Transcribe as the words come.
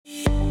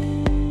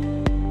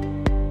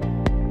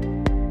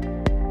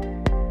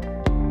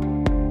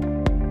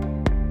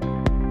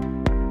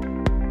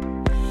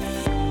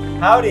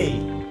Howdy!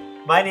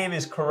 My name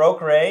is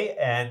Korok Ray,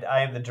 and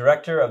I am the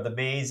director of the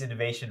Mays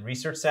Innovation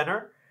Research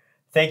Center.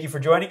 Thank you for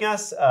joining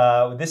us.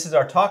 This is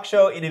our talk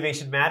show,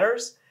 Innovation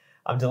Matters.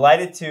 I'm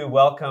delighted to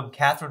welcome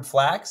Catherine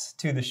Flax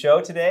to the show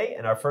today,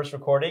 and our first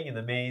recording in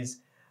the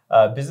Mays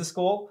Business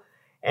School.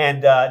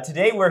 And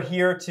today we're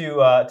here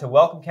to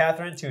welcome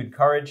Catherine, to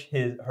encourage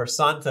her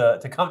son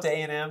to come to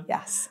A&M.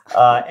 Yes.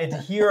 And to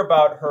hear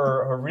about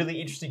her really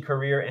interesting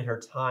career and her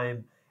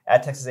time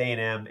at Texas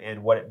A&M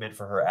and what it meant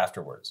for her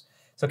afterwards.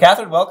 So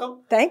Catherine, welcome.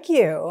 Thank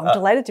you. I'm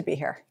delighted to be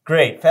here.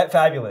 Great,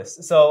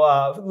 fabulous.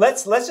 So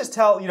let's just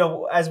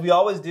tell, as we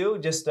always do,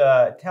 just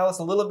tell us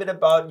a little bit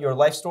about your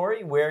life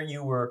story, where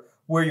you were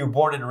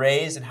born and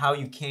raised, and how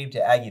you came to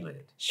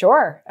Aggieland.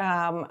 Sure.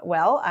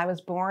 Well, I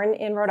was born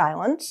in Rhode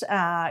Island,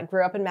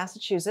 grew up in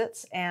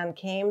Massachusetts, and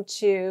came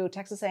to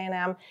Texas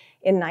A&M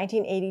in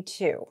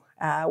 1982,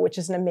 which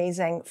is an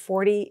amazing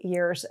 40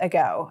 years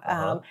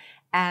ago.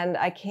 And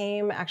I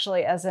came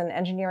actually as an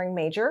engineering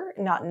major,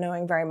 not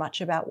knowing very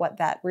much about what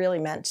that really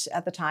meant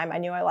at the time. I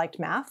knew I liked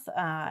math,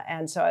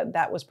 and so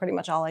that was pretty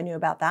much all I knew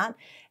about that.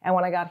 And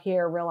when I got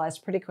here,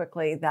 realized pretty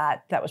quickly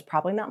that that was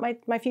probably not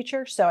my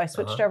future. So I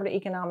switched over to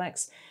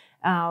economics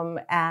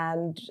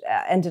and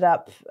ended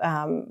up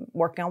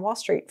working on Wall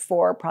Street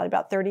for probably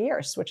about 30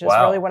 years, which is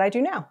really what I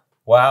do now.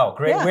 Wow,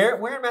 great. Yeah.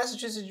 Where in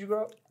Massachusetts did you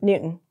grow up?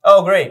 Newton.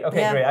 Oh, great.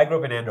 Okay, great. I grew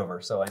up in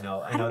Andover, so I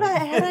know. How did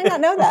I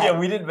not know that? Yeah,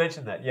 we didn't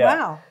mention that. Yeah.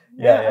 Wow.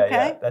 Yeah,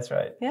 okay. That's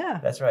right. Yeah.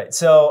 That's right.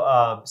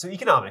 So, so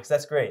economics,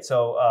 that's great.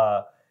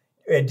 So,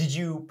 did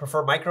you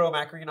prefer micro,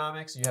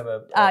 macroeconomics? You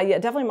have yeah,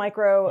 definitely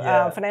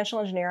micro. Financial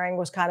engineering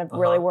was kind of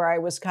really where I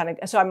was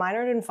so I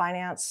minored in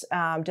finance,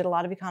 did a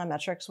lot of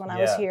econometrics when I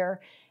was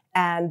here.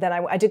 And then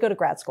I did go to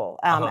grad school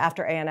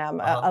after A&M.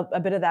 A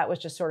bit of that was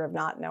just sort of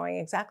not knowing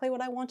exactly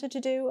what I wanted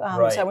to do.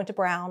 So I went to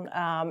Brown,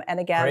 and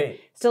again,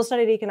 still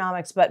studied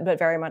economics, but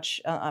very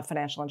much a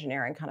financial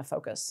engineering kind of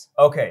focus.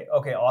 Okay,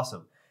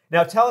 awesome.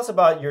 Now tell us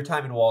about your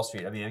time in Wall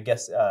Street. I mean, I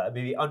guess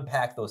maybe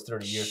unpack those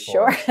 30 years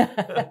for us.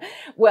 Sure.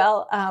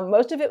 Well,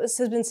 most of it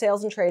has been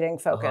sales and trading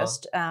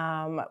focused.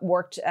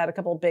 Worked at a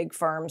couple of big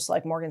firms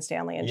like Morgan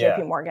Stanley and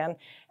JP Morgan.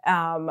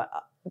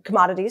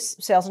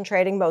 Commodities, sales and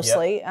trading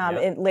mostly.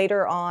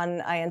 Later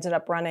on, I ended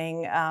up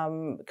running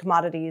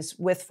commodities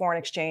with foreign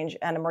exchange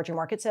and emerging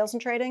market sales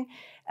and trading.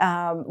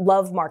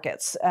 Love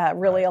markets,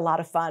 really a lot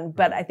of fun.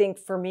 But I think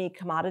for me,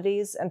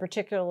 commodities, and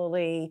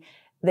particularly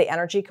the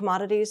energy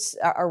commodities,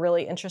 are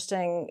really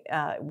interesting.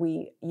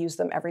 We use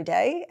them every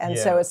day. And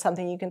so it's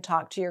something you can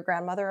talk to your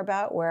grandmother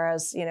about,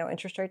 whereas,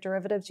 interest rate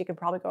derivatives, you can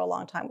probably go a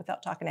long time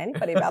without talking to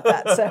anybody about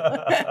that.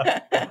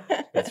 So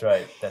That's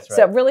right.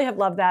 So really have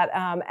loved that.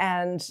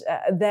 And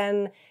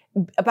then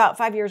about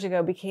 5 years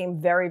ago,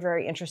 became very,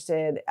 very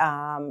interested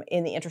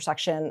in the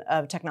intersection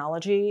of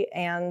technology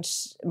and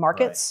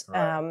markets.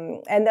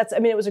 And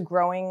it was a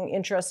growing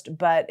interest,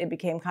 but it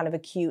became kind of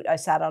acute. I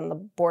sat on the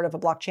board of a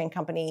blockchain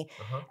company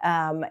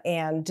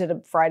and did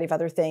a variety of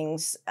other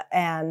things.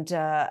 And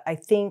I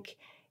think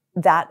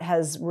that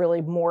has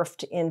really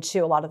morphed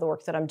into a lot of the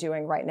work that I'm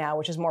doing right now,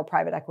 which is more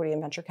private equity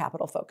and venture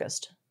capital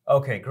focused.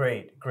 Okay,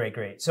 great.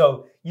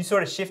 So you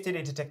sort of shifted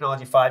into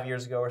technology 5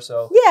 years ago or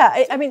so?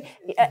 Yeah,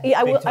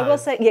 I will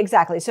say,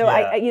 exactly. So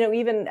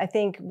I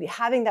think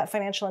having that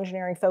financial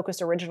engineering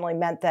focus originally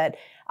meant that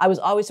I was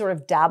always sort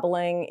of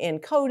dabbling in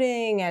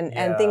coding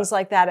and things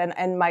like that.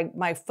 And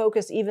my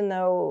focus, even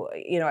though,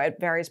 at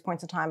various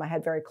points in time I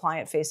had very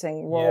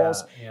client-facing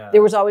roles,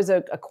 there was always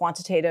a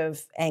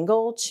quantitative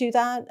angle to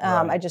that.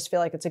 I just feel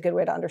like it's a good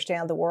way to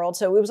understand the world.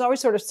 So it was always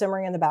sort of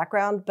simmering in the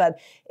background, but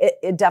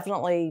it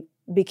definitely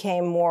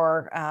became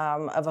more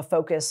of a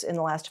focus in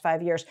the last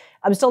 5 years.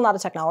 I'm still not a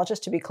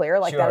technologist, to be clear.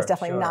 That is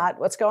definitely not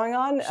what's going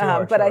on.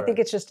 But I think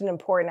it's just an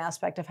important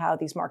aspect of how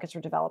these markets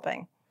are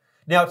developing.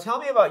 Now, tell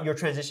me about your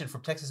transition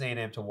from Texas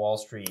A&M to Wall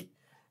Street.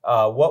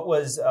 What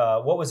was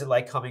it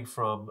like coming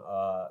from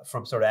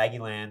sort of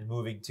Aggieland,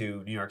 moving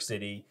to New York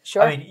City?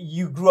 Sure. I mean,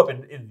 you grew up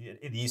in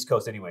the East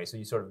Coast anyway, so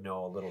you sort of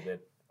know a little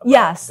bit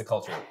about the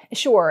culture.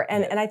 Sure.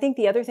 And I think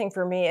the other thing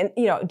for me,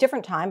 and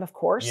different time, of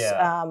course.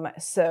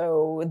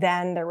 So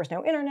then there was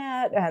no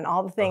internet, and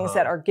all the things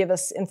that give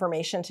us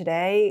information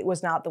today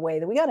was not the way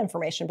that we got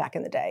information back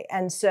in the day.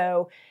 And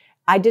so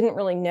I didn't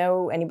really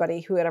know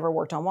anybody who had ever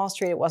worked on Wall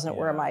Street. It wasn't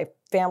where my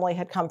family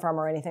had come from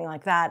or anything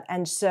like that.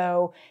 And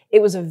so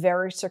it was a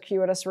very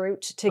circuitous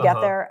route to get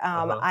there.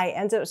 I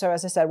ended up, so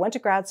as I said, went to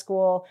grad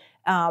school,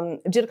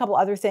 did a couple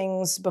other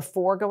things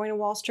before going to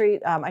Wall Streat.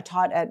 I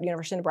taught at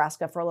University of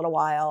Nebraska for a little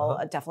while.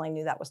 I definitely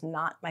knew that was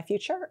not my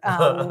future,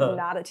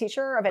 not a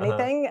teacher of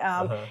anything.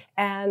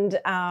 And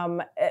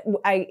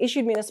I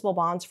issued municipal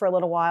bonds for a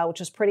little while,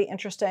 which was pretty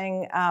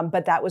interesting,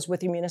 but that was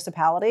with your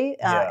municipality.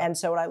 And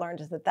so what I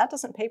learned is that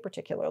doesn't pay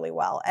particularly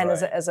well. And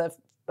as a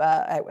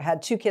I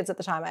had 2 kids at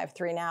the time. I have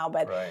 3 now,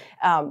 but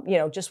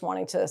just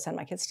wanting to send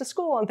my kids to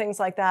school and things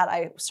like that,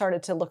 I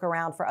started to look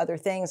around for other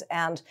things.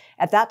 And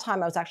at that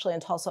time, I was actually in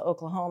Tulsa,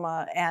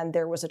 Oklahoma, and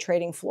there was a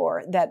trading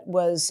floor that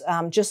was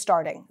just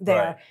starting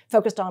there,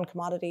 focused on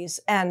commodities.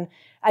 And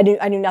I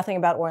knew nothing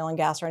about oil and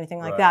gas or anything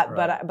like that,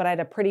 but I had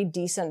a pretty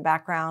decent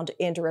background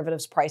in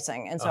derivatives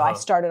pricing, and so I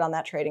started on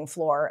that trading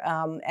floor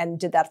and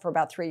did that for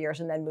about 3 years,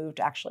 and then moved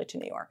actually to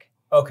New York.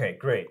 Okay,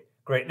 great.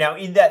 Great. Now,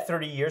 in that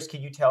 30 years,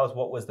 can you tell us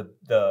what was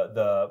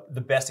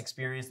the best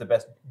experience, the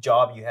best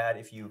job you had,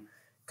 if you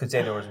could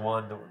say there was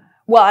one?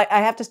 Well, I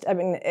have to,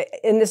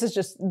 and this is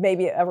just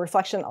maybe a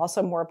reflection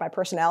also more of my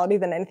personality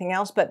than anything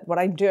else, but what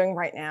I'm doing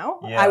right now,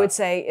 I would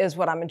say, is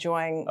what I'm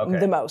enjoying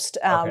the most.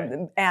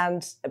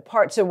 And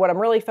so what I'm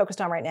really focused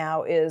on right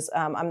now is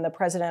I'm the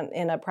president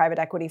in a private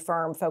equity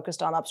firm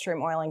focused on upstream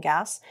oil and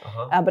gas.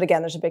 But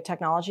again, there's a big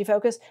technology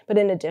focus. But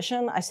in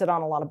addition, I sit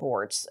on a lot of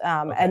boards.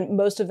 And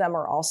most of them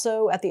are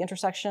also at the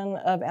intersection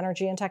of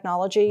energy and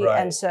technology.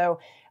 And so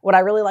what I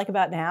really like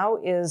about now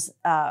is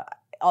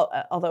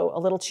although a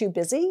little too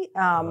busy,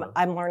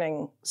 I'm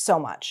learning so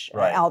much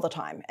all the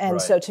time.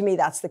 And so to me,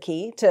 that's the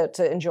key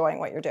to enjoying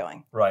what you're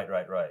doing. Right.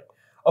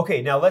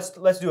 Okay, now let's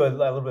do a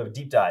little bit of a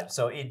deep dive.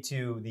 So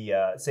into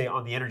the, say,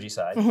 on the energy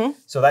side.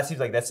 So that seems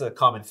like that's a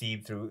common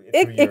theme through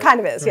it kind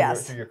of is,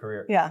 yes. Through your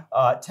career. Yeah.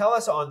 Tell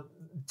us on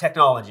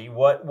technology,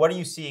 what are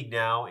you seeing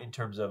now in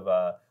terms of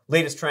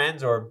latest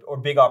trends or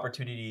big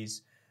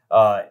opportunities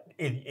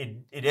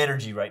in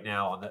energy right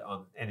now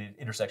and in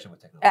intersection with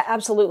technology?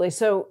 Absolutely.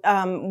 So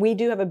we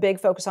do have a big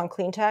focus on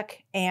clean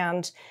tech,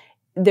 and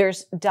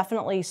there's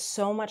definitely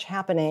so much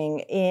happening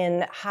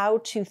in how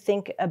to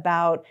think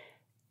about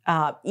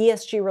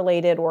ESG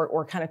related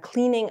or kind of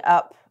cleaning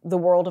up the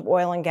world of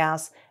oil and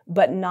gas,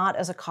 but not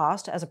as a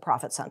cost, as a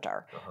profit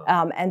center.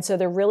 And so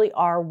there really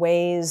are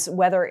ways,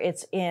 whether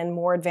it's in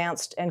more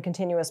advanced and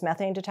continuous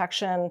methane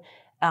detection,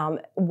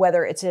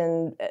 whether it's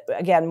in,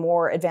 again,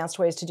 more advanced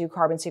ways to do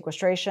carbon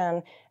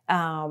sequestration,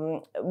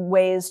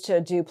 ways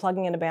to do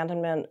plugging and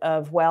abandonment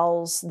of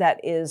wells that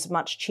is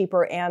much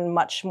cheaper and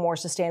much more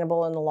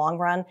sustainable in the long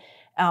run,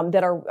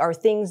 that are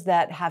things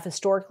that have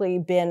historically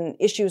been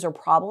issues or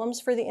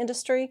problems for the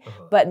industry,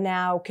 but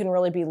now can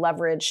really be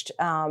leveraged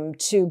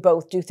to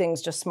both do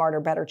things just smarter,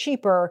 better,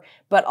 cheaper,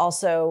 but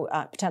also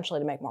potentially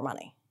to make more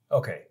money.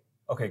 Okay,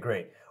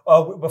 great.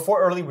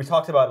 Before early, we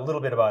talked about a little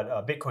bit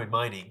about Bitcoin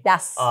mining.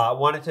 Yes.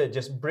 Wanted to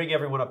just bring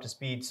everyone up to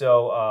speed.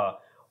 So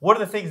one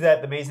of the things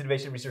that the Mays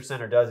Innovation Research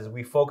Center does is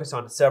we focus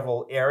on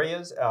several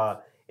areas,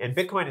 and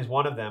Bitcoin is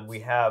one of them.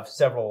 We have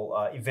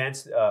several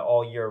events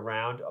all year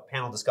round,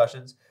 panel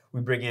discussions. We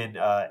bring in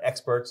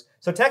experts.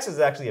 So Texas is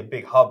actually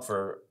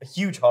a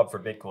huge hub for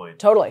Bitcoin.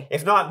 Totally.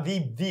 If not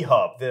the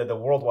hub, the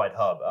worldwide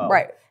hub.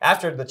 Right.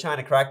 After the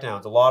China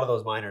crackdowns, a lot of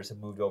those miners have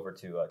moved over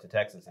to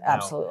Texas. And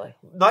absolutely.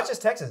 Now, not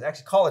just Texas,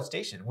 actually College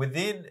Station.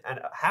 Within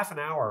half an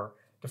hour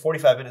to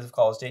 45 minutes of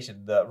College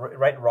Station,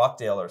 right in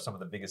Rockdale are some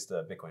of the biggest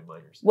Bitcoin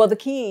miners. Well, the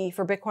key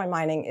for Bitcoin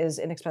mining is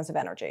inexpensive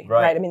energy,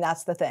 right? I mean,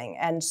 that's the thing.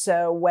 And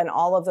so when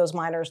all of those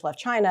miners left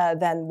China,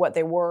 then what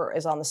they were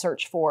is on the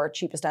search for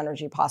cheapest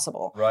energy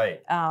possible.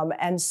 Right.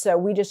 And so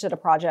we just did a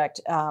project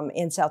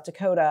in South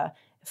Dakota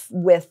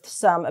with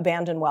some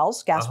abandoned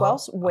wells, gas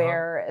wells,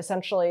 where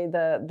essentially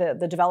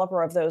the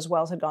developer of those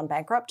wells had gone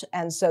bankrupt,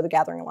 and so the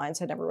gathering lines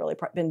had never really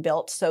been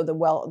built. So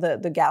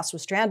the gas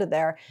was stranded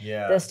there.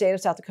 Yeah. The state of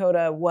South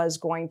Dakota was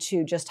going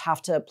to just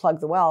have to plug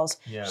the wells.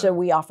 Yeah. So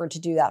we offered to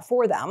do that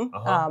for them,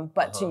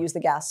 but to use the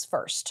gas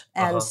first.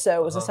 And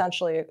so it was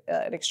essentially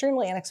an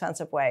extremely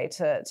inexpensive way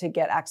to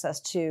get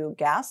access to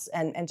gas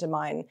and to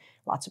mine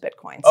lots of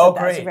Bitcoin. So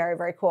that's very,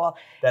 very cool.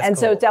 And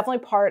so it's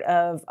definitely part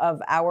of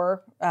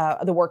our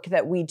the work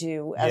that we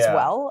do as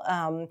well.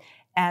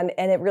 And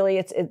it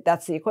really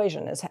that's the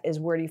equation is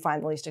where do you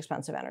find the least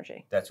expensive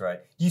energy? That's right.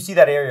 Do you see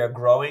that area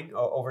growing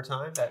over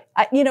time?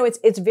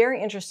 It's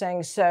very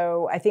interesting.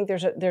 So I think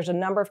there's a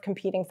number of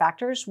competing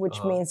factors,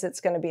 which means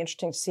it's going to be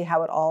interesting to see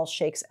how it all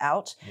shakes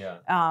out.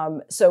 Yeah.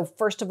 So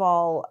first of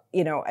all,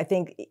 I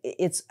think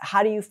it's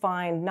how do you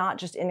find not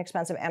just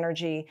inexpensive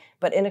energy,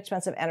 but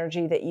inexpensive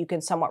energy that you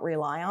can somewhat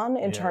rely on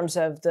in terms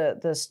of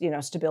the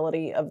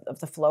stability of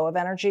the flow of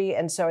energy.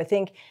 And so I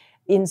think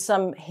in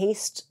some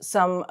haste,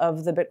 some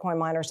of the Bitcoin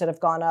miners that have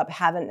gone up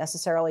haven't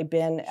necessarily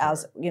been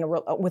as,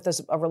 with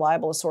a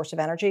reliable source of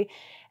energy.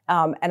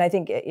 And I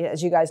think,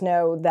 as you guys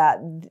know, that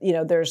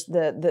there's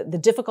the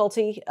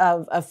difficulty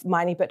of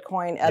mining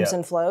Bitcoin ebbs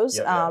and flows,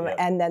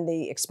 and then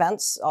the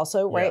expense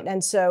also, right?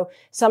 And so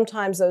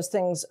sometimes those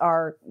things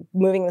are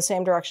moving in the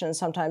same direction,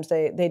 sometimes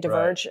they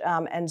diverge.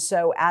 Right. And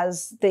so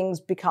as things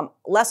become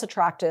less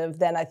attractive,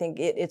 then I think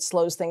it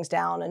slows things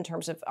down in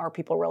terms of are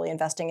people really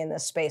investing in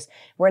this space.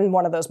 We're in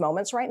one of those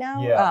moments right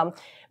now,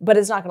 but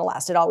it's not going to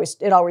last. It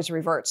always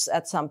reverts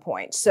at some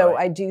point. So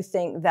I do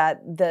think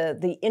that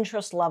the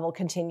interest level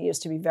continues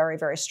to be very, very,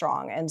 very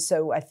strong. And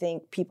so I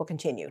think people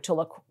continue to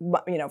look,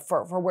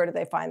 for where do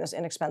they find those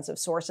inexpensive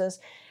sources.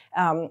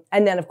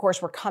 And then, of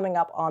course, we're coming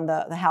up on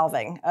the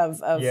halving of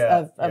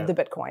the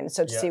Bitcoin.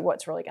 So to see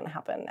what's really going to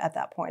happen at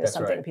that point is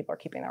something people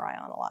are keeping their eye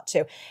on a lot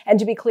too. And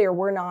to be clear,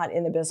 we're not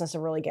in the business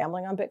of really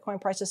gambling on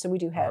Bitcoin prices, so we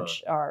do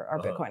hedge our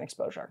Bitcoin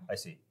exposure. I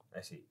see.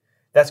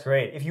 That's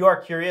great. If you are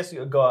curious,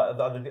 you go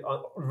on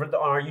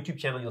our YouTube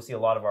channel. You'll see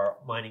a lot of our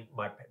mining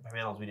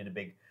panels. We did a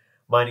big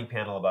mining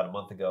panel about a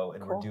month ago,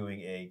 and we're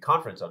doing a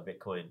conference on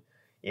Bitcoin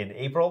in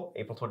April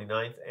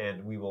 29th,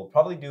 and we will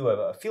probably do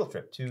a field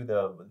trip to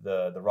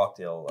the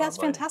Rockdale. That's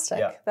fantastic.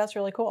 Yeah. That's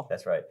really cool.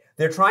 That's right.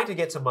 They're trying to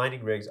get some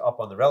mining rigs up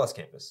on the Rellis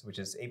campus, which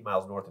is 8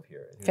 miles north of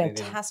here.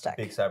 Fantastic.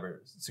 Big cyber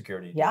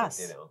security data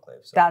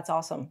enclave. So. That's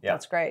awesome. Yeah.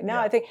 That's great. No,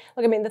 I think,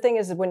 look, I mean, the thing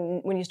is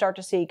when you start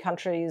to see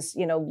countries,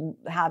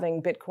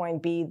 having Bitcoin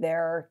be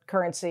their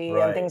currency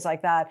and things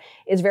like that,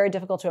 it's very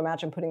difficult to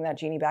imagine putting that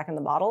genie back in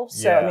the bottle.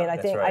 So, I mean,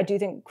 I do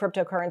think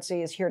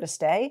cryptocurrency is here to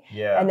stay.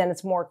 Yeah. And then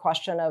it's more a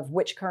question of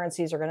which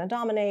currencies are going to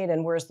dominate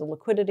and where's the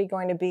liquidity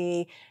going to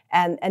be.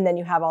 And then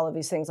you have all of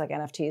these things like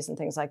NFTs and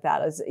things like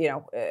that. As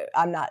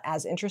I'm not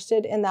as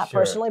interested in that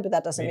personally, but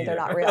that doesn't mean they're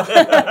not real.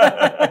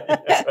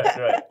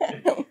 Right.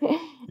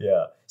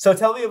 Yeah. So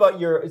tell me about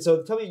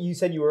you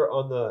said you were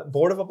on the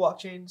board of a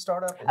blockchain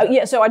startup?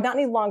 So I'm not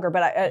any longer,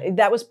 but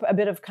that was a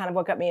bit of kind of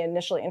what got me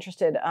initially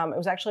interested. It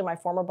was actually my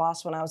former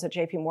boss when I was at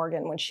JP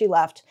Morgan. When she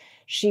left,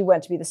 she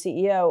went to be the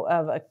CEO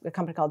of a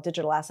company called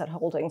Digital Asset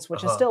Holdings,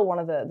 which is still one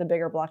of the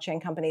bigger blockchain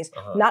companies,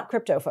 not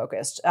crypto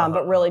focused,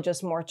 but really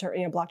just more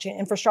blockchain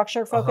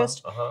infrastructure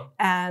focused.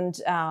 And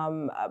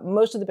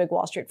most of the big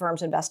Wall Street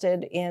firms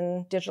invested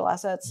in digital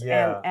assets.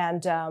 Yeah.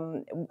 And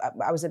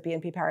I was at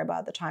BNP Paribas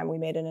at the time. We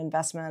made an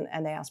investment,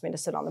 and they asked me to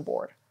sit on the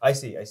board. I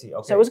see. Okay.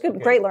 So it was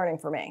great learning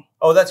for me.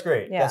 Oh, that's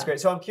great. Yeah. That's great.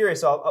 So I'm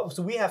curious. So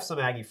we have some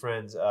Aggie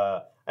friends.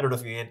 I don't know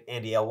if you know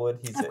Andy Elwood.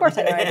 Of course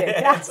I know Andy.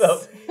 Yes.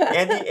 So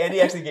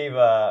Andy actually gave,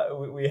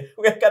 we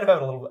kind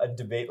of had a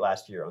debate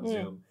last year on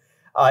Zoom.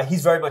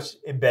 He's very much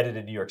embedded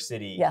in New York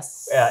City.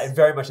 Yes. And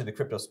very much in the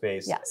crypto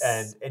space. Yes.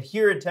 And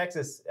here in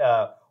Texas,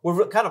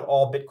 we're kind of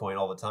all Bitcoin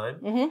all the time.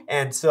 Mm-hmm.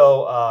 And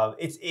so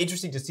it's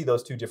interesting to see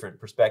those two different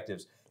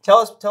perspectives. Tell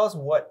us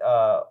what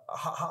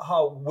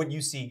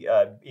you see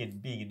in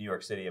being in New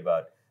York City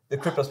about the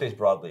crypto space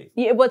broadly.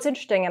 Yeah, what's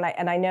interesting,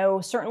 and I know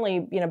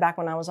certainly, back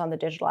when I was on the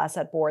digital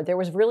asset board, there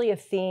was really a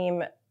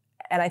theme,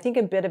 and I think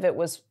a bit of it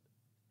was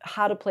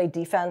how to play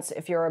defense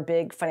if you're a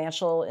big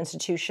financial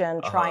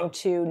institution trying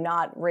to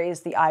not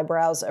raise the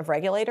eyebrows of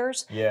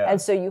regulators. Yeah.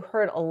 And so you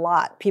heard a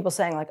lot, people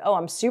saying like, oh,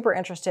 I'm super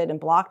interested in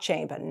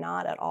blockchain, but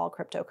not at all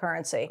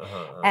cryptocurrency.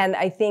 And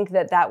I think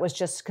that was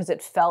just because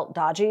it felt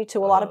dodgy to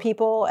a lot of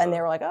people. And they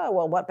were like, oh,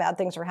 well, what bad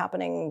things are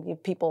happening?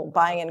 People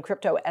buying in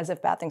crypto, as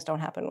if bad things don't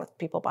happen with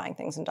people buying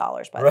things in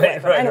dollars, by the way.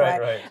 But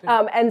anyway,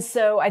 and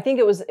so I think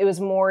it was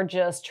more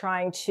just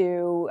trying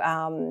to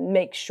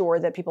make sure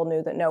that people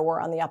knew that, no,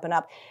 we're on the up and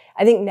up.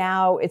 I think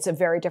now it's a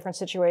very different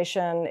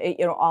situation.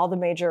 All the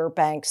major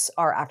banks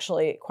are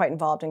actually quite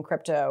involved in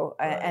crypto.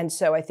 And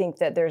so I think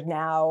that there's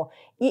now,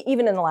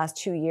 even in the last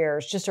 2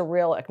 years, just a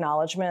real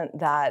acknowledgement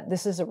that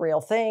this is a real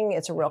thing.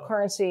 It's a real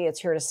currency. It's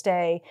here to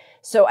stay.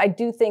 So I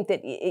do think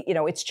that,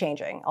 it's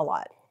changing a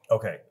lot.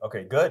 Okay,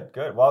 good.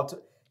 Well,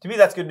 to me,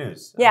 that's good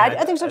news. Yeah,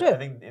 I think so too. I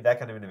think that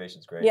kind of innovation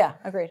is great. Yeah,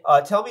 agreed.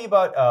 Tell me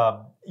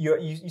about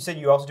you said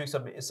you also do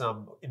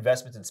some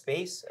investments in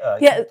space.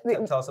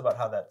 Tell us about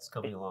how that's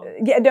coming along.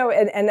 Yeah, no,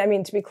 and I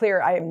mean, to be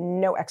clear, I am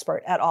no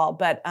expert at all,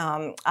 but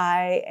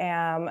I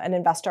am an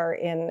investor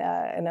in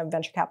a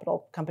venture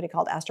capital company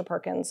called Astor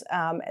Perkins,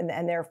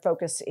 and their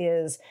focus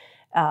is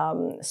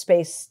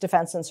space,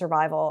 defense, and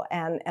survival.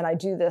 And I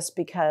do this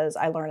because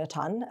I learn a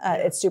ton.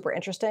 It's super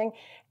interesting.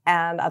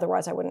 And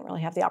otherwise, I wouldn't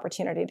really have the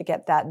opportunity to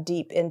get that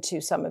deep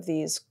into some of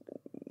these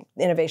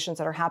innovations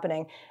that are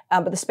happening.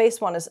 But the space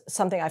one is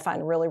something I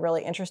find really,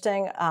 really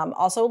interesting.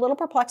 Also a little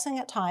perplexing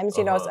at times.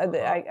 There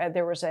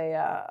was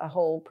a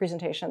whole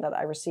presentation that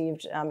I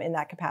received in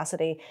that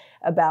capacity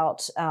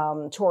about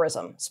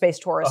tourism, space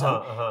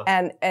tourism.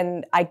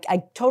 And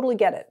I totally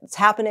get it. It's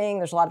happening.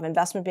 There's a lot of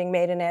investment being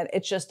made in it.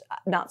 It's just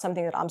not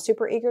something that I'm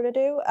super eager to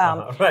do.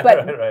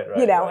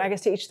 I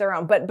guess to each their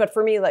own. But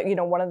for me,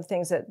 one of the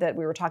things that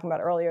we were talking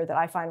about earlier that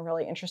I find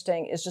really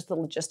interesting is just the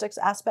logistics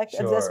aspect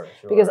of this.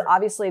 Because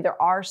obviously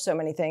there are so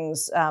many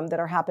things that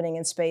are happening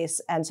in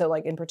space. And so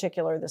in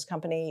particular, this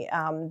company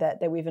that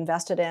we've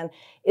invested in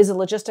is a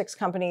logistics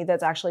company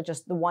that's actually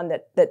just the one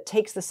that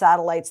takes the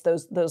satellites,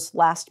 those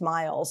last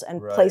miles,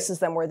 and places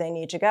them where they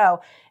need to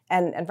go.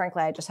 And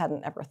frankly, I just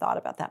hadn't ever thought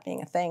about that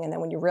being a thing. And then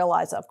when you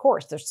realize, of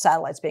course, there's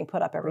satellites being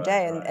put up every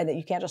day, and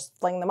you can't just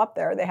fling them up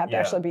there. They have to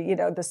actually be,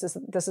 this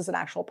is an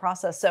actual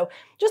process. So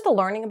just the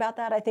learning about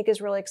that, I think,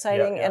 is really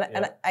exciting.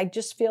 And I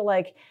just feel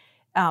like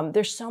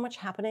There's so much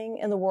happening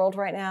in the world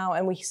right now,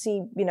 and we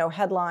see,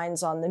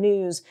 headlines on the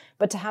news,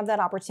 but to have that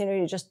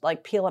opportunity to just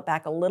like peel it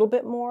back a little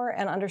bit more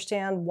and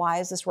understand why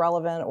is this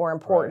relevant or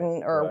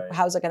important, or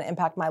how is it going to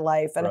impact my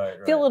life, and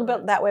feel a little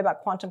bit that way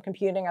about quantum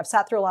computing. I've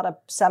sat through a lot of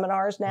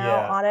seminars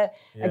now on it.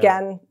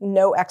 Again,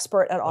 no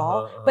expert at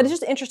all, but it's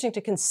just interesting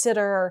to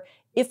consider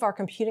if our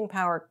computing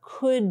power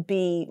could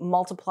be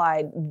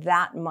multiplied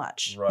that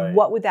much,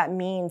 what would that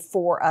mean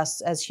for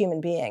us as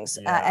human beings?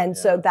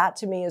 So that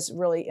to me is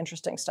really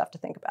interesting stuff to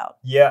think about.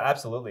 Yeah,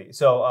 absolutely.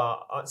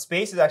 So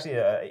space is actually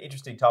an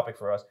interesting topic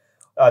for us.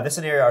 This is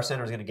an area our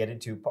center is going to get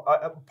into,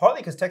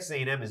 partly because Texas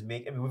A&M is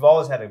we've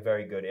always had a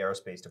very good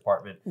aerospace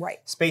department. Right.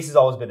 Space has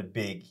always been a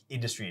big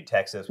industry in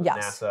Texas with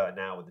NASA and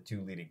now with the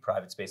 2 leading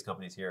private space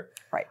companies here.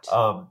 Right.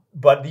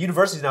 But the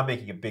university is now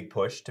making a big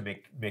push to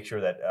make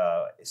sure that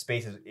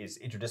space is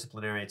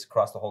interdisciplinary. It's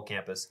across the whole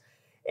campus.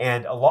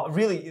 And a lot,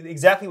 really,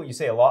 exactly what you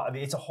say.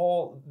 It's a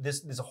whole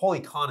there's a whole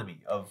economy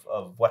of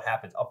what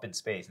happens up in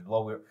space and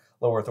low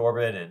Earth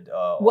orbit and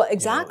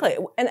exactly.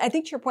 And I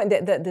think to your point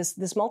that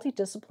this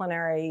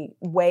multidisciplinary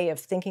way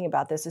of thinking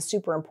about this is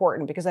super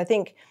important, because I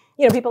think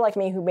people like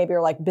me who maybe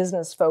are like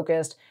business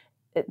focused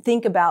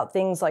think about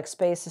things like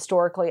space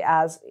historically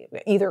as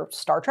either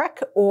Star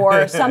Trek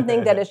or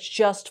something that is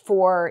just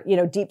for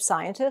deep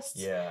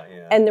scientists.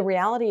 And the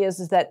reality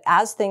is that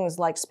as things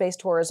like space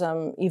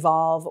tourism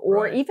evolve,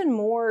 or even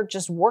more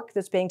just work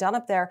that's being done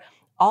up there,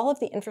 all of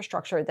the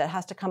infrastructure that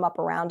has to come up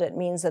around it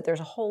means that there's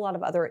a whole lot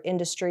of other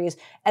industries,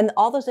 and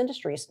all those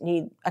industries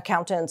need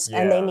accountants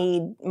and they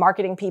need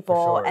marketing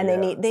people, and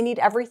they need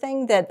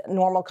everything that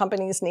normal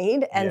companies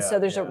need. And so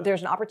there's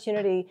an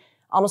opportunity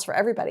almost for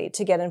everybody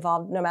to get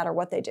involved no matter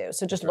what they do.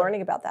 So just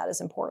learning about that is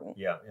important.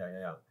 Yeah.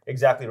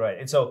 Exactly right.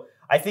 And so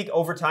I think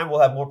over time we'll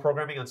have more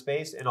programming on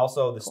space, and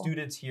also the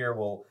students here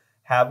will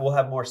have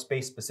more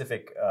space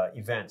specific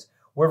events.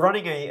 We're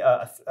running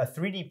a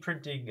 3D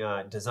printing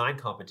design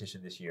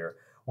competition this year,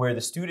 where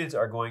the students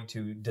are going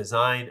to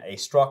design a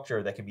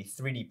structure that can be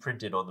 3D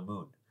printed on the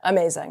moon.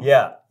 Amazing.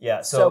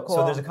 Yeah. So cool.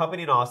 So there's a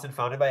company in Austin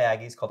founded by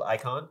Aggies called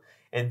Icon,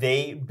 and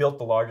they built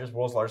the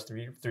world's largest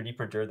 3D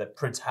printer that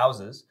prints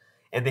houses.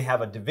 And they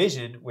have a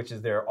division, which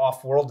is their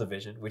off-world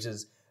division, which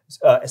is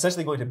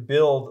essentially going to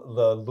build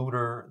the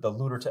lunar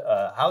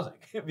housing,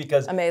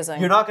 because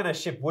you're not going to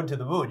ship wood to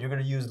the moon. You're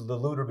going to use the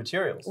lunar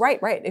materials. Right,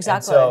 exactly.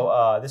 And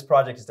so this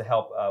project is to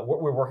help.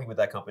 We're working with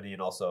that company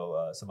and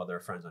also some other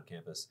friends on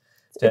campus.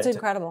 It's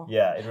incredible.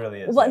 Yeah, it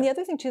really is. Well, and the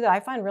other thing too that I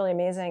find really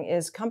amazing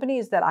is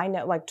companies that I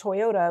know, like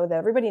Toyota, that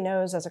everybody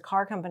knows as a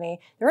car company,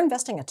 they're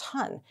investing a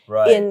ton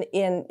in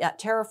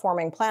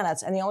terraforming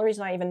planets. And the only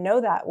reason I even know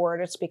that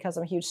word is because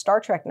I'm a huge Star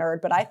Trek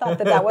nerd. But I thought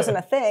that wasn't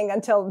a thing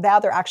until now.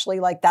 They're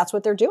actually that's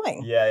what they're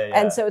doing. Yeah.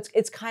 And so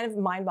it's kind of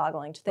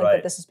mind-boggling to think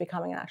that this is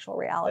becoming an actual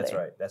reality.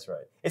 That's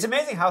right. It's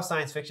amazing how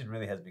science fiction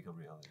really has become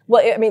reality.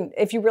 Well, I mean,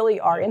 if you really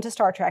are into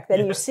Star Trek,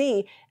 then you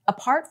see,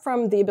 apart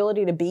from the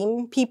ability to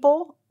beam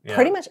people,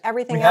 pretty much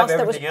everything else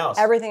has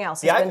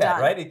been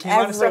done. Right? It came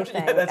everything.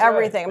 Out of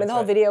everything. I mean, the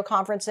whole video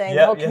conferencing,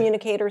 the whole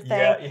communicator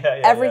thing,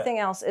 everything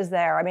else is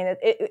there. I mean,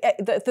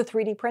 the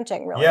 3D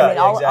printing, really. I mean,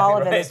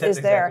 all of it is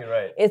there.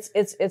 Right.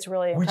 It's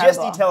really incredible. We just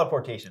need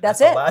teleportation.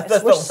 That's it.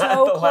 We're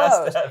so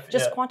close.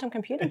 Just quantum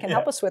computing can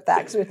help us with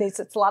that, because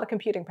it's a lot of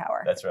computing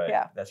power. That's right.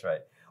 Yeah. That's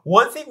right.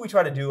 One thing we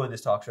try to do on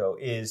this talk show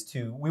is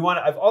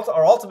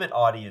our ultimate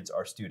audience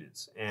are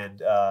students,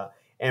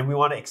 and we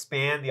want to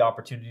expand the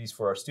opportunities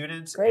for our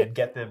students and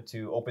get them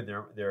to open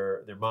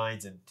their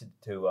minds and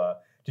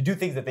to do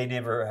things that they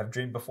never have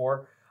dreamed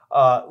before.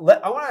 I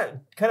want to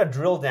kind of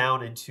drill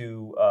down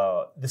into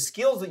the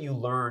skills that you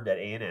learned at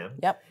A&M.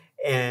 Yep.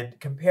 And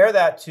compare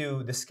that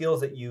to the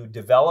skills that you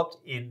developed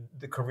in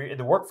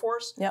the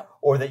workforce,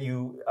 or that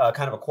you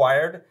kind of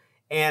acquired.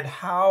 And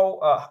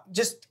how,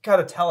 just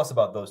kind of tell us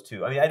about those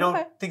two. I mean, I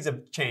know things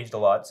have changed a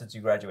lot since you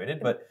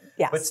graduated, but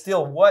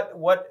still,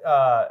 what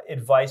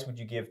advice would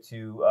you give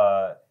to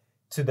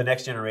the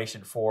next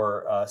generation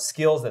for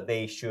skills that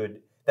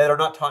that are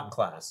not taught in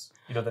class,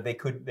 that they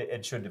could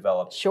and should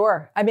develop?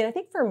 Sure. I mean, I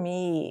think for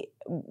me,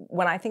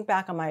 when I think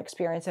back on my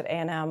experience at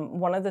A&M,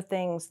 one of the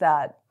things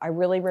that I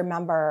really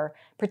remember,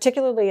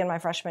 particularly in my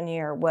freshman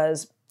year,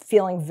 was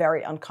feeling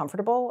very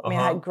uncomfortable. I mean,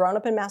 I had grown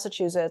up in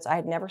Massachusetts. I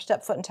had never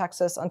stepped foot in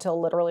Texas until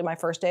literally my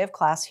first day of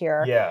class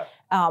here. Yeah.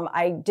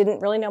 I didn't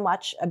really know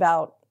much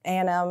about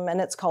A&M and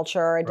its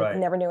culture. I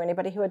never knew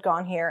anybody who had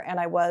gone here, and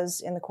I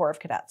was in the Corps of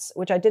Cadets,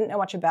 which I didn't know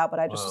much about,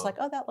 but I just was like,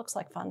 oh, that looks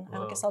like fun.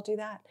 I guess I'll do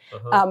that.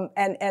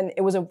 And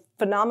it was a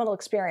phenomenal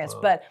experience.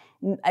 But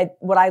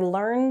what I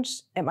learned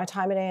at my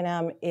time at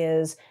A&M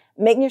is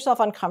making yourself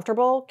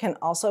uncomfortable can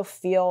also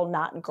feel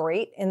not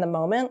great in the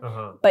moment,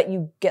 but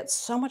you get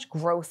so much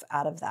growth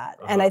out of that.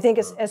 And I think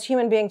as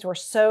human beings, we're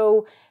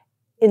so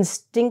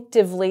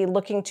instinctively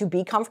looking to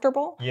be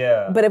comfortable.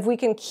 Yeah. But if we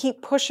can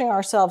keep pushing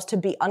ourselves to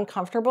be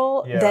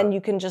uncomfortable, then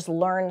you can just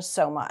learn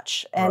so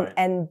much.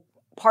 And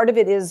part of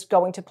it is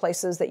going to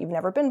places that you've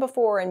never been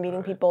before and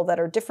meeting people that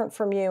are different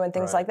from you and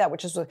things like that,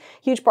 which is a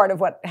huge part of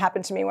what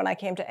happened to me when I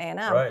came to A&M.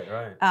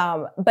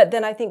 Right. But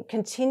then I think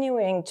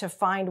continuing to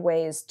find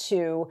ways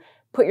to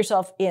put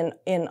yourself in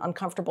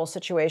uncomfortable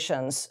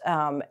situations,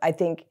 I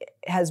think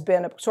has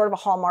been sort of a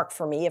hallmark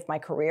for me of my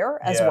career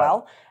as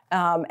well.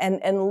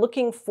 And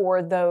looking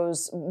for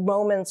those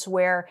moments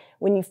where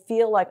when you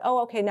feel like,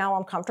 oh, okay, now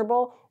I'm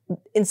comfortable,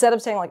 instead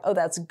of saying like, oh,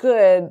 that's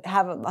good,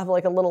 have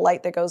like a little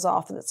light that goes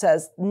off that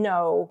says,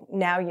 no,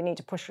 now you need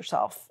to push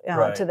yourself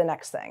to the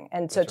next thing.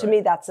 And so to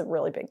me, that's a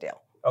really big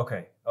deal.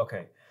 Okay.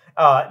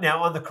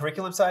 Now on the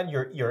curriculum side,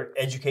 your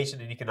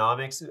education in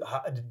economics, do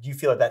you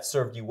feel like that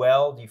served you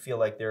well? Do you feel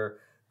like there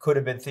could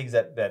have been things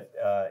that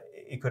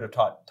it could have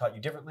taught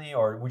you differently,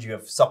 or would you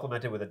have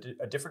supplemented with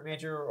a different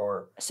major?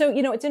 Or so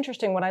it's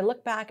interesting when I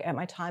look back at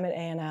my time at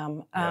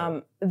A&M,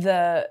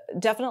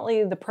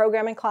 definitely the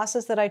programming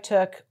classes that I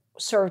took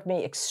served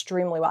me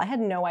extremely well. I had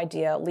no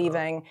idea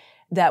leaving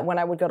that when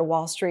I would go to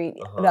Wall Street,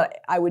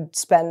 that I would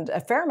spend a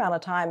fair amount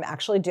of time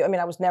actually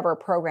I was never a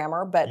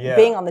programmer, but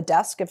being on the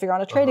desk, if you're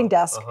on a trading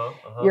desk,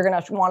 you're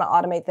going to want to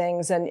automate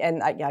things.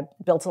 And I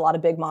built a lot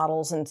of big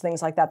models and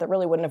things like that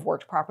really wouldn't have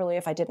worked properly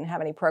if I didn't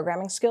have any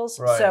programming skills.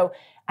 So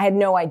I had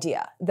no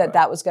idea that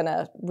that was going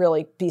to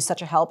really be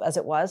such a help as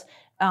it was.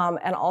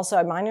 And also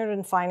I minored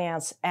in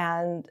finance,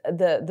 and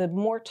the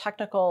more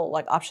technical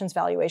like options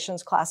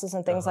valuations classes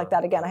and things like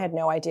that, again, I had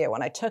no idea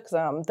when I took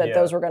them that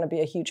those were going to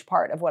be a huge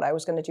part of what I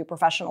was going to do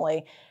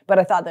professionally, but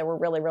I thought they were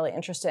really, really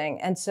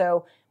interesting. And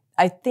so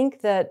I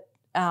think that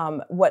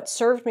what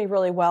served me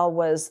really well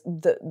was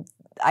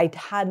I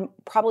had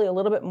probably a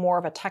little bit more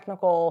of a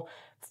technical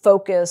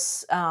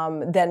focus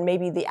than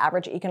maybe the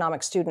average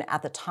economics student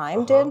at the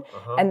time did.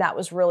 And that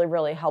was really,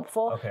 really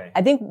helpful.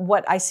 I think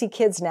what I see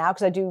kids now,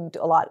 because I do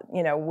a lot,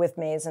 with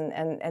Mays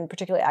and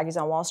particularly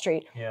Aggies on Wall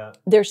Street,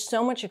 there's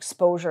so much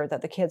exposure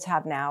that the kids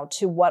have now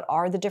to what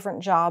are the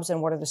different jobs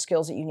and what are the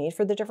skills that you need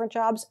for the different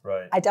jobs.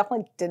 I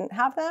definitely didn't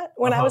have that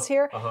when I was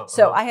here.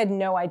 So I had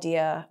no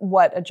idea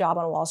what a job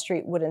on Wall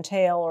Street would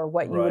entail or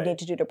what you would need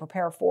to do to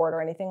prepare for it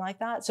or anything like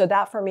that. So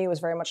that for me was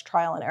very much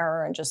trial and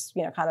error and just,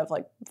 kind of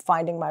like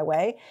finding my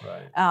way.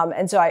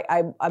 And so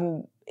I'm,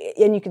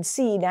 and you can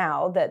see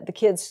now that the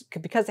kids,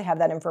 because they have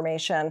that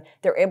information,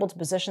 they're able to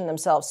position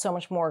themselves so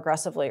much more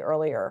aggressively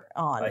earlier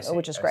on,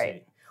 which is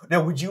great.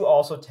 Now, would you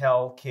also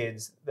tell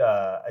kids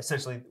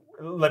essentially?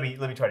 Let me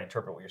try to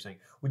interpret what you're saying.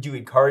 Would you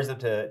encourage them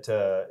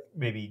to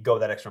maybe go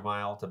that extra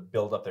mile to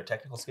build up their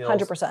technical skills?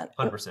 100%.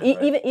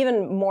 100%.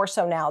 Even more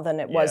so now than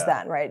it was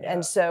then, right?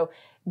 And so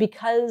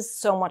because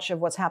so much of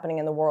what's happening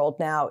in the world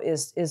now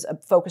is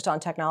focused on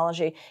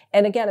technology,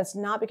 and again, it's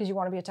not because you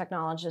want to be a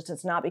technologist,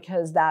 it's not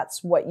because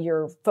that's what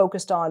you're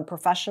focused on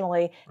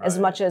professionally, as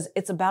much as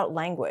it's about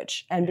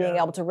language and being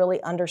able to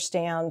really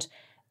understand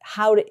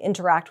how to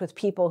interact with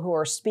people who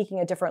are speaking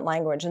a different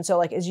language. And so,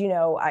 like, as you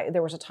know,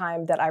 there was a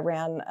time that I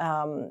ran,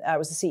 I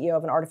was the CEO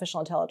of an artificial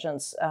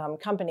intelligence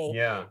company.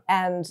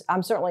 And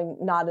I'm certainly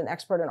not an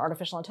expert in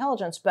artificial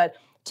intelligence, but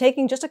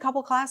taking just a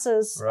couple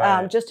classes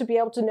just to be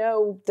able to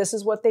know this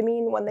is what they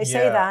mean when they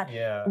say that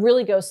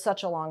really goes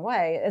such a long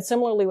way. And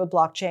similarly with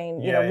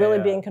blockchain, really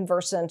being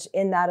conversant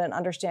in that and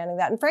understanding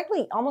that. And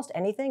frankly, almost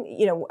anything,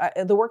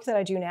 the work that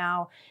I do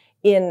now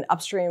in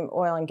upstream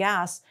oil and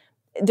gas,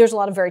 there's a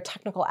lot of very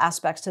technical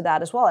aspects to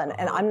that as well.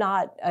 And I'm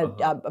not a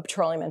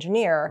petroleum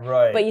engineer,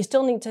 but you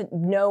still need to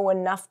know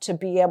enough to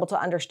be able to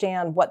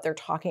understand what they're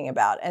talking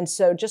about. And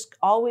so just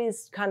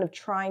always kind of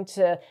trying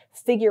to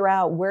figure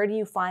out where do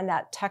you find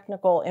that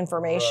technical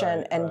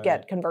information and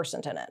get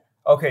conversant in it.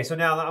 Okay, so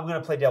now I'm going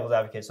to play devil's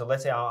advocate. So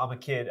let's say I'm a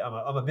kid,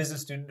 I'm a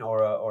business student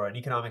or an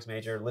economics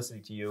major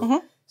listening to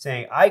you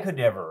saying, I could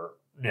never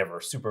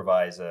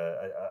supervise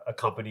a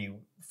company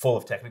full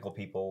of technical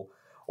people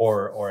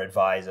or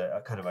advise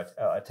a kind of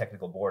a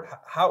technical board.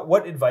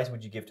 What advice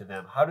would you give to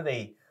them? How do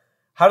they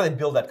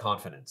build that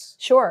confidence?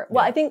 Sure.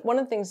 Well, I think one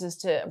of the things is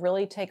to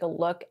really take a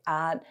look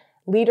at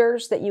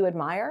leaders that you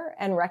admire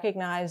and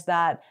recognize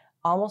that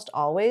almost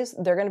always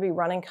they're going to be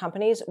running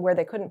companies where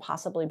they couldn't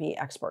possibly be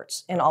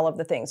experts in all of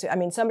the things. I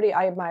mean, somebody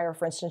I admire,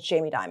 for instance,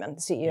 Jamie Dimon,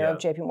 the CEO of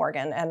JP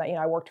Morgan, and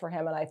I worked for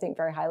him and I think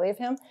very highly of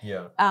him.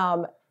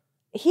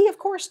 He, of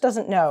course,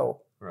 doesn't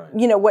know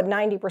what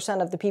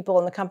 90% of the people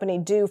in the company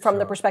do from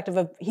the perspective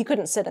of he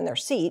couldn't sit in their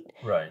seat.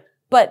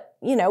 But,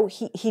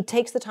 he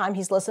takes the time,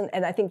 he's listened.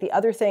 And I think the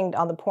other thing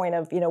on the point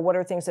of, what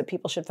are things that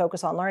people should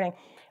focus on learning,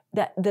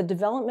 that the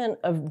development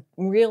of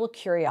real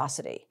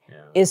curiosity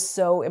is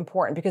so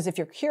important, because if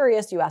you're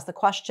curious, you ask the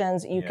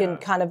questions, you can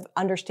kind of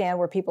understand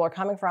where people are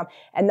coming from,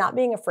 and not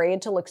being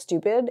afraid to look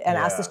stupid and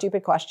ask the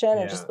stupid question.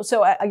 And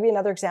so I'll give you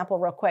another example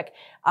real quick.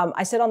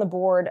 I sit on the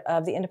board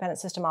of the independent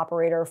system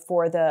operator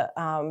for the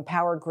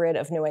power grid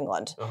of New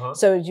England.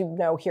 So as you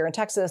know, here in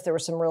Texas, there were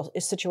some real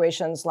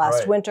situations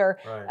last winter.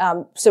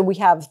 So we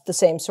have the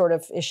same sort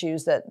of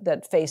issues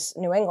that face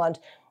New England.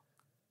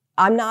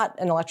 I'm not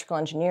an electrical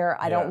engineer.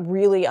 I don't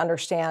really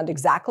understand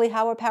exactly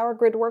how a power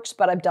grid works,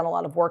 but I've done a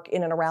lot of work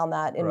in and around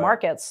that in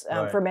markets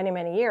for many,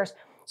 many years.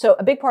 So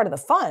a big part of the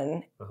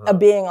fun of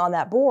being on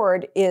that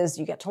board is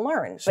you get to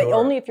learn, but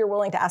only if you're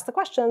willing to ask the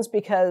questions,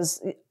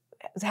 because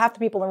half the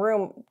people in the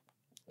room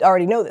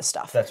already know this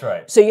stuff. That's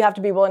right. So you have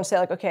to be willing to say,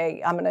 like,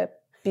 okay, I'm going to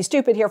be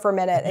stupid here for a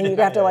minute, and you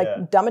have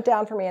to dumb it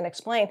down for me and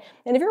explain.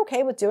 And if you're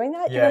okay with doing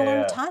that, you're going to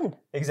learn a ton.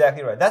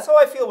 Exactly right. That's how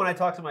I feel when I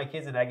talk to my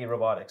kids in Aggie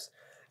robotics.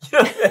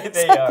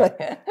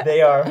 They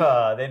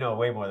know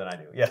way more than I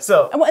do. Yeah.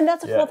 So, and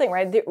that's a cool thing,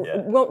 right?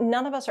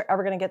 None of us are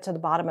ever going to get to the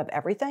bottom of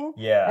everything.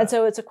 Yeah. And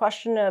so it's a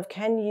question of,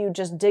 can you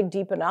just dig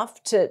deep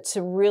enough to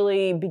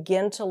really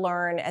begin to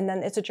learn? And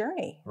then it's a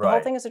journey. The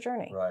whole thing is a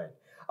journey. Right.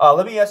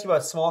 Let me ask you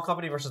about small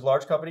company versus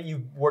large company.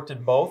 You've worked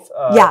in both.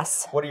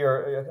 Yes. What are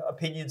your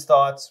opinions,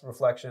 thoughts,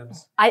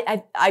 reflections?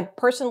 I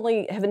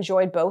personally have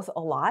enjoyed both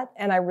a lot,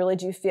 and I really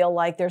do feel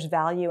like there's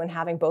value in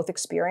having both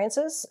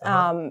experiences.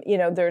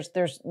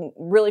 There's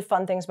really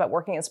fun things about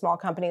working in small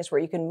companies where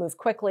you can move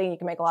quickly, you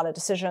can make a lot of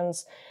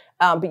decisions,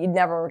 but you're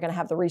never going to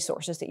have the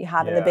resources that you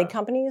have in the big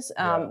companies,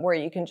 where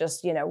you can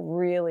just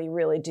really,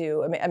 really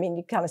do. I mean,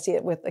 you kind of see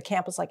it with a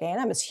campus like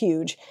A&M is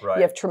huge. Right.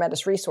 You have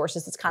tremendous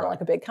resources. It's kind of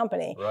like a big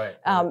company. Right.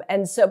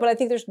 But I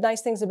think there's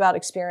nice things about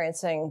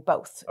experiencing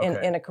both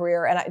in a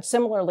career. And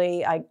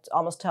similarly, I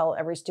almost tell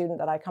every student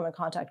that I come in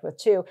contact with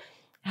too,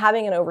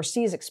 having an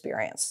overseas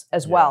experience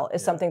as well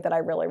is something that I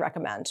really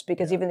recommend,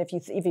 because even if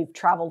you've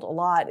traveled a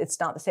lot, it's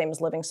not the same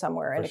as living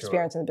somewhere and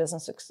experiencing the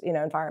business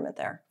environment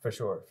there. For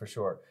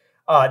sure.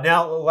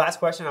 Now, last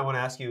question I want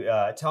to ask you.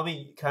 Tell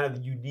me kind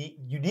of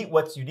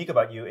what's unique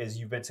about you is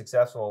you've been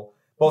successful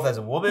both as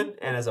a woman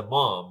and as a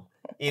mom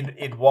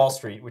in Wall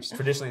Street, which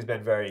traditionally has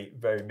been very,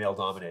 very male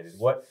dominated.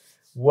 What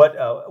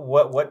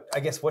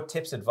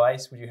tips,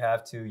 advice would you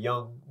have to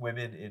young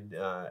women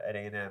at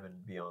A&M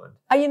and beyond?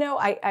 I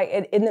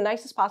in the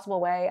nicest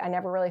possible way, I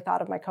never really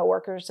thought of my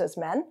coworkers as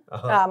men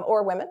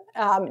or women.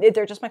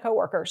 They're just my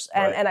coworkers,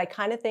 and I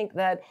kind of think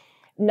that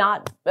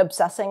not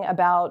obsessing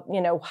about,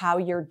 how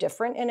you're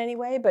different in any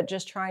way, but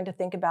just trying to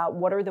think about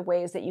what are the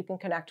ways that you can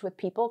connect with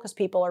people, because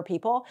people are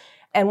people.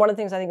 And one of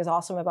the things I think is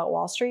awesome about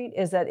Wall Street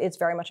is that it's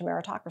very much a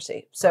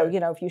meritocracy. So,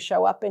 if you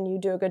show up and you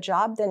do a good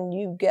job, then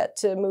you get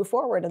to move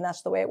forward, and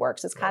that's the way it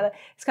works. It's kind of,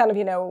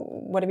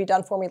 what have you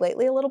done for me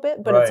lately a little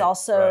bit, but it's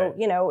also,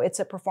 it's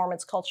a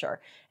performance culture.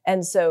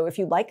 And so if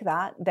you like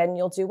that, then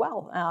you'll do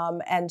well.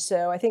 And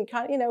so I think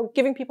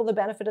giving people the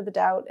benefit of the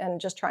doubt and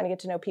just trying to get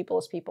to know people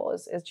as people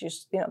is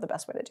just, the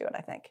best way to do it,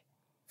 I think.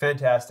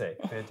 Fantastic.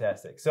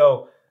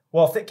 So,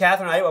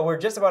 Catherine, we're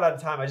just about out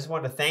of time. I just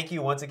wanted to thank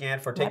you once again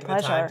for taking the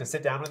time to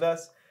sit down with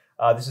us.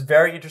 This is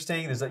very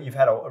interesting. You've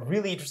had a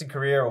really interesting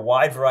career, a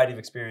wide variety of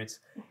experience,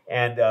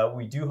 and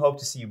we do hope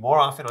to see you more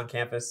often on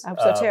campus. I hope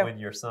so too. When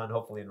your son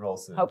hopefully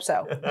enrolls soon. Hope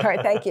so. All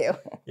right, thank you.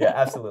 Yeah,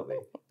 absolutely.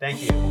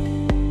 Thank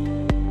you.